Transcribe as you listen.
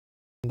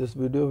this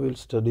video we'll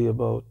study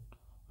about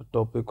a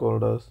topic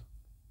called as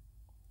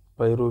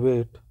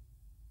pyruvate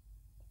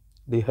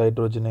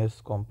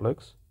dehydrogenase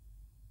complex.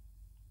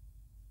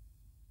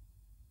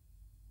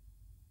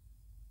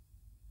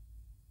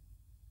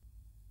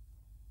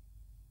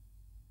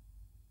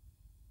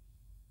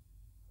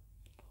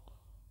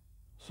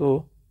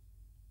 So,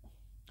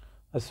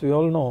 as we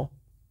all know,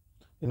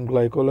 in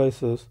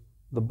glycolysis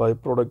the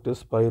byproduct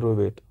is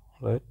pyruvate,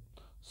 right?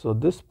 So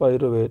this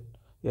pyruvate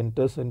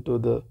enters into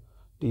the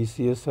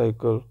TCA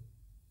cycle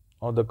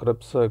or the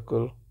Krebs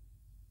cycle,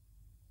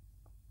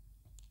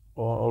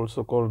 or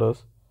also called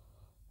as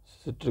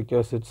citric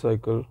acid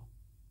cycle,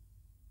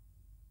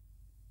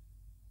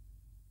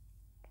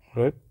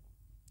 right?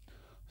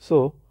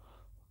 So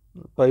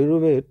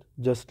pyruvate,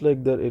 just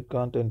like that, it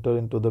can't enter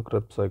into the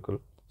Krebs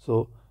cycle,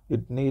 so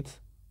it needs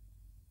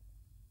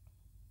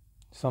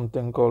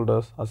something called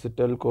as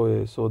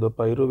acetyl-CoA. So the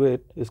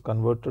pyruvate is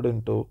converted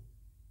into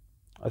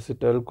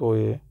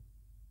acetyl-CoA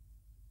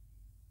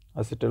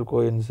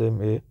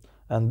enzyme A,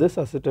 and this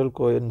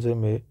acetyl-CoA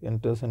enzyme A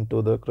enters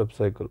into the Krebs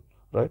cycle,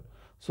 right?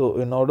 So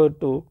in order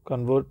to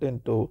convert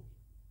into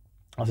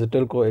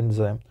acetyl-CoA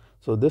enzyme,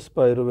 so this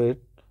pyruvate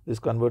is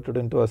converted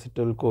into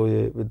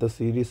acetyl-CoA with a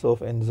series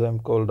of enzyme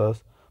called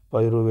as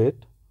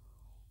pyruvate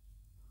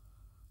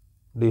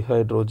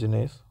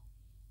dehydrogenase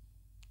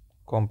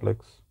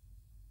complex.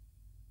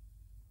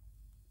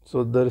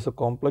 So there is a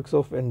complex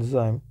of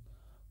enzyme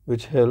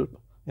which help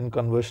in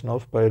conversion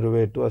of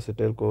pyruvate to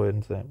acetyl-CoA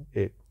enzyme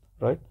A,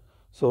 right?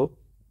 So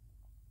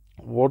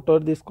what are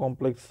these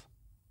complex?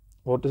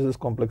 What is this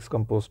complex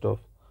composed of?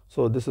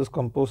 So this is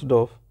composed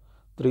of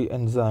 3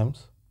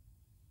 enzymes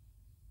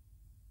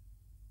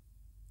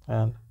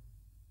and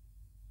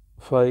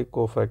 5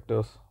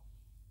 cofactors.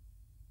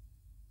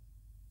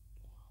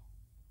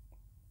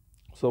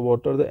 So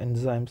what are the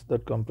enzymes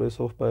that comprise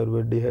of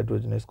pyruvate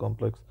dehydrogenase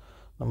complex?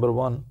 Number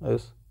 1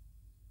 is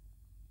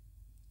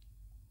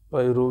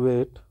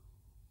pyruvate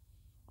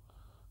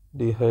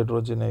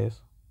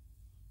dehydrogenase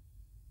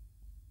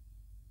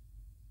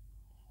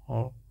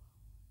or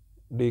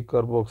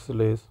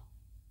decarboxylase.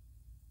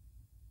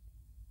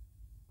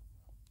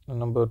 And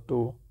number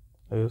 2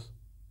 is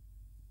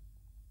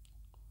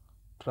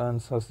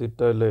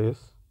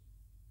transacetylase.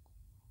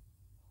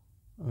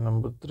 And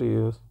number 3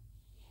 is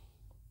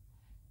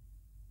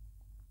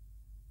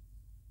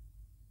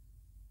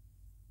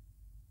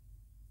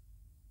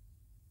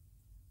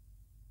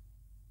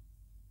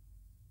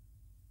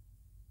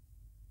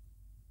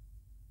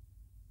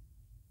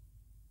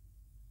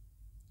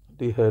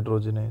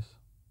dehydrogenase.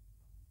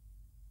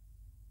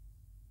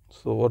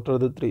 So what are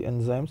the 3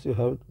 enzymes? You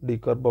have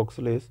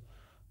decarboxylase,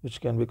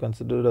 which can be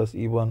considered as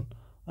E1,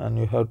 and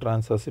you have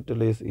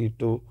transacetylase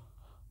E2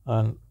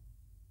 and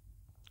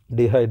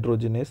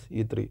dehydrogenase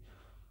E3.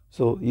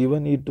 So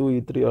E1,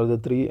 E2, E3 are the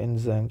 3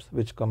 enzymes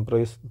which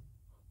comprise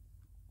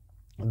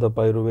the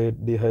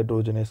pyruvate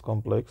dehydrogenase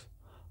complex.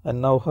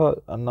 And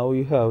now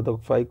you have the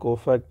 5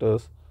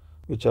 cofactors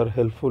which are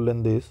helpful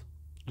in these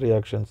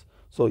reactions.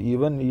 So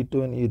E1,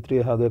 E2 and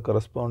E3 have their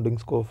corresponding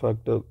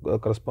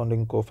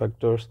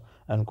cofactors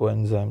and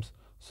coenzymes.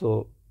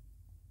 So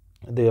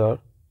they are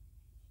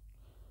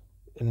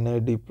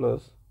NAD+,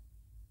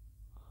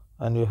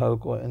 and you have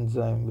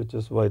coenzyme which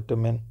is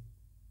vitamin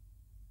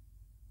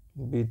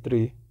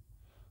B3,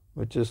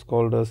 which is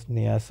called as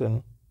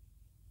niacin,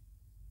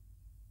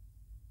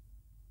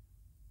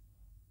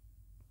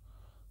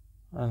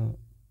 and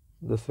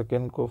the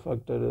second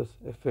cofactor is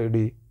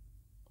FAD.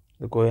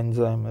 The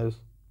coenzyme is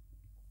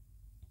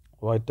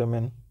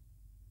vitamin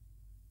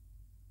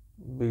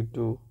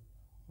B2,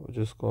 which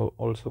is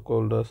also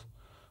called as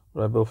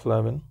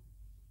riboflavin,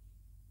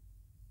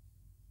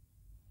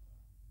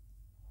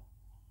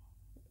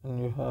 and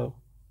you have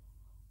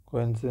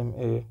coenzyme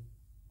A,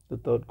 the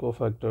third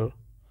cofactor,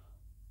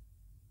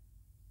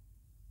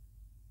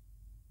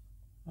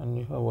 and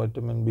you have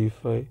vitamin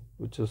B5,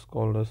 which is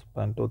called as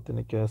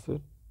pantothenic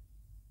acid.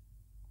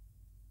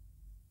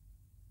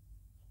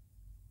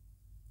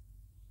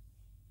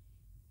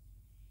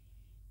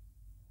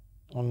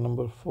 And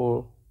number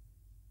 4,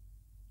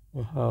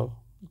 you have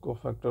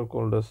cofactor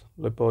called as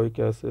lipoic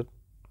acid,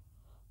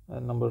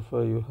 and number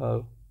 5 you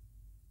have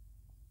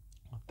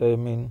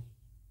thiamine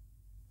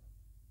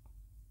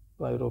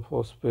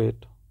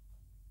pyrophosphate,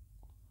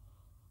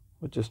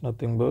 which is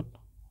nothing but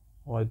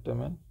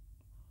vitamin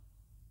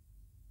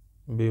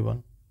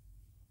B1.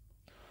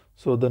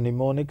 So the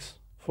mnemonics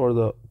for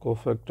the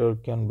cofactor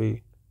can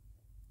be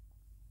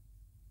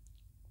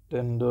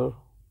tender,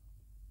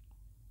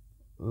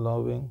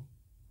 loving,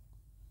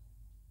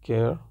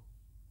 care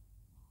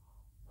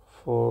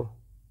for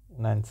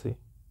Nancy.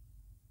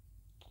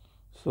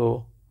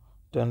 So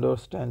tender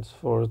stands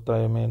for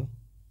thiamine,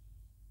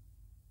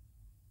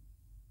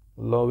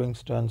 loving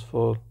stands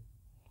for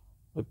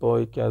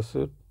lipoic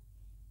acid,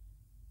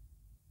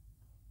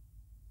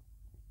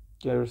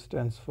 care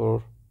stands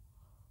for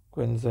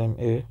coenzyme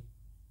A,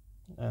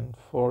 and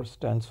 4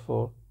 stands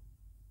for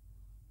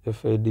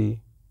FAD,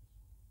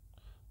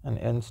 and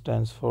N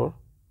stands for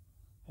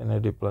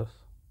NAD+,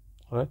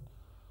 right?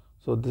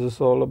 So this is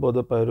all about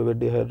the pyruvate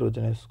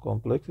dehydrogenase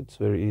complex. It's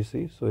very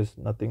easy. So it's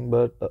nothing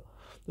but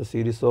the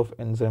series of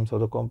enzymes or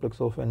the complex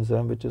of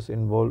enzyme which is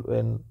involved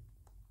in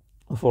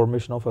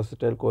formation of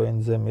acetyl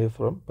coenzyme A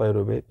from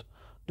pyruvate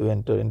to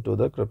enter into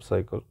the Krebs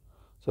cycle.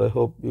 So I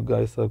hope you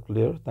guys are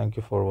clear. Thank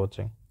you for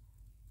watching.